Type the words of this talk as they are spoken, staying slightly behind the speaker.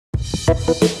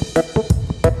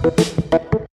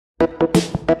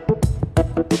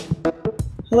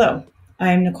Hello,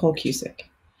 I am Nicole Cusick.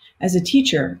 As a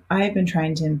teacher, I have been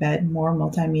trying to embed more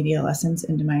multimedia lessons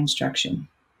into my instruction.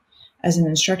 As an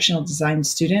instructional design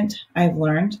student, I have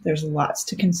learned there's lots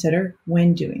to consider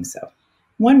when doing so.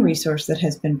 One resource that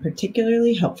has been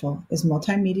particularly helpful is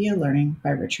Multimedia Learning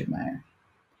by Richard Meyer.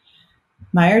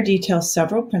 Meyer details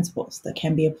several principles that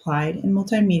can be applied in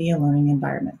multimedia learning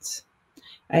environments.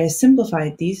 I have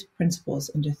simplified these principles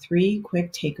into 3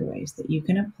 quick takeaways that you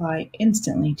can apply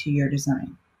instantly to your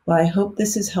design. While I hope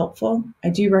this is helpful,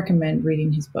 I do recommend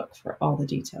reading his book for all the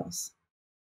details.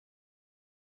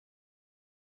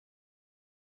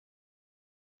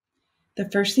 The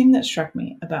first thing that struck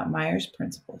me about Meyer's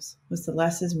principles was the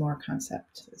less is more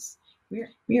concept.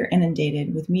 We are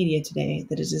inundated with media today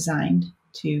that is designed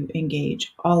to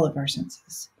engage all of our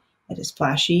senses. It is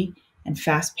flashy and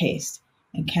fast-paced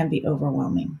and can be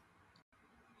overwhelming.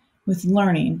 With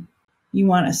learning, you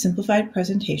want a simplified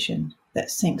presentation that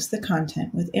syncs the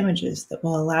content with images that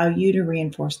will allow you to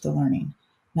reinforce the learning,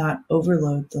 not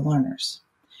overload the learners.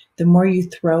 The more you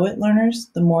throw at learners,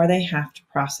 the more they have to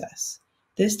process.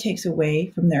 This takes away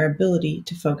from their ability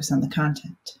to focus on the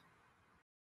content.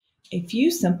 A few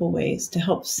simple ways to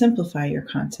help simplify your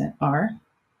content are: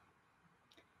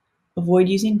 avoid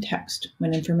using text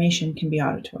when information can be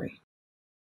auditory.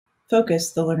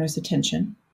 Focus the learner's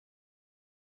attention.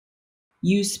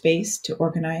 Use space to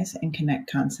organize and connect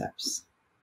concepts.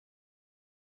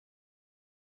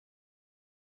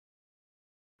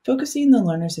 Focusing the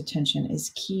learner's attention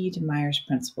is key to Meyer's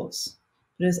principles,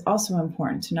 but it is also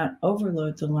important to not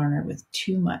overload the learner with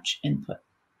too much input.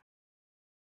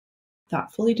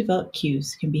 Thoughtfully developed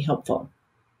cues can be helpful.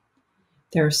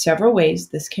 There are several ways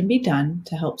this can be done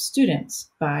to help students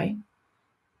by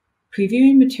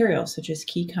previewing material such as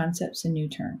key concepts and new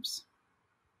terms,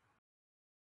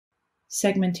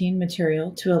 segmenting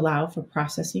material to allow for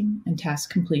processing and task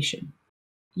completion,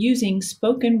 using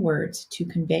spoken words to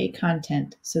convey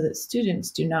content so that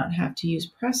students do not have to use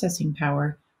processing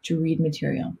power to read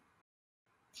material.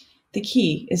 The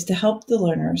key is to help the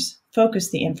learners focus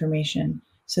the information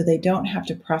so they don't have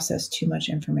to process too much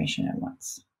information at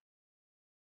once.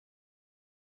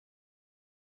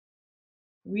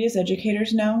 We as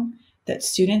educators know that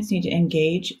students need to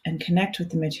engage and connect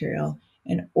with the material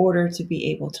in order to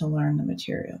be able to learn the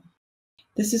material.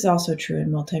 This is also true in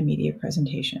multimedia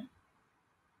presentation.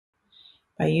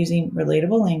 By using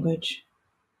relatable language,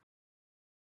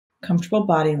 comfortable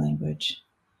body language,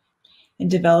 and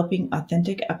developing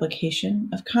authentic application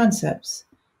of concepts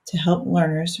to help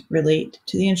learners relate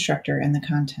to the instructor and the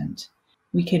content,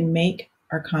 we can make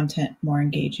our content more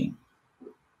engaging.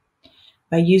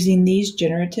 By using these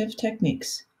generative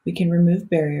techniques, we can remove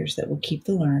barriers that will keep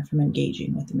the learner from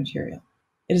engaging with the material.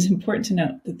 It is important to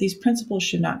note that these principles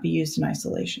should not be used in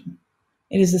isolation.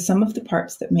 It is the sum of the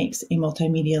parts that makes a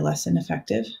multimedia lesson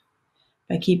effective.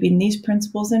 By keeping these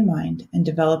principles in mind and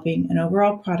developing an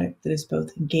overall product that is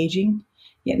both engaging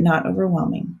yet not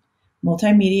overwhelming,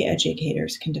 multimedia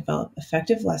educators can develop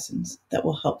effective lessons that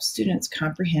will help students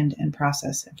comprehend and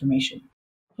process information.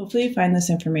 Hopefully you find this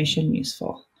information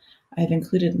useful. I have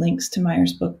included links to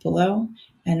Meyer's book below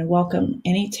and welcome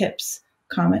any tips,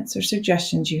 comments, or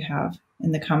suggestions you have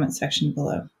in the comment section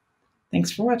below.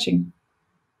 Thanks for watching.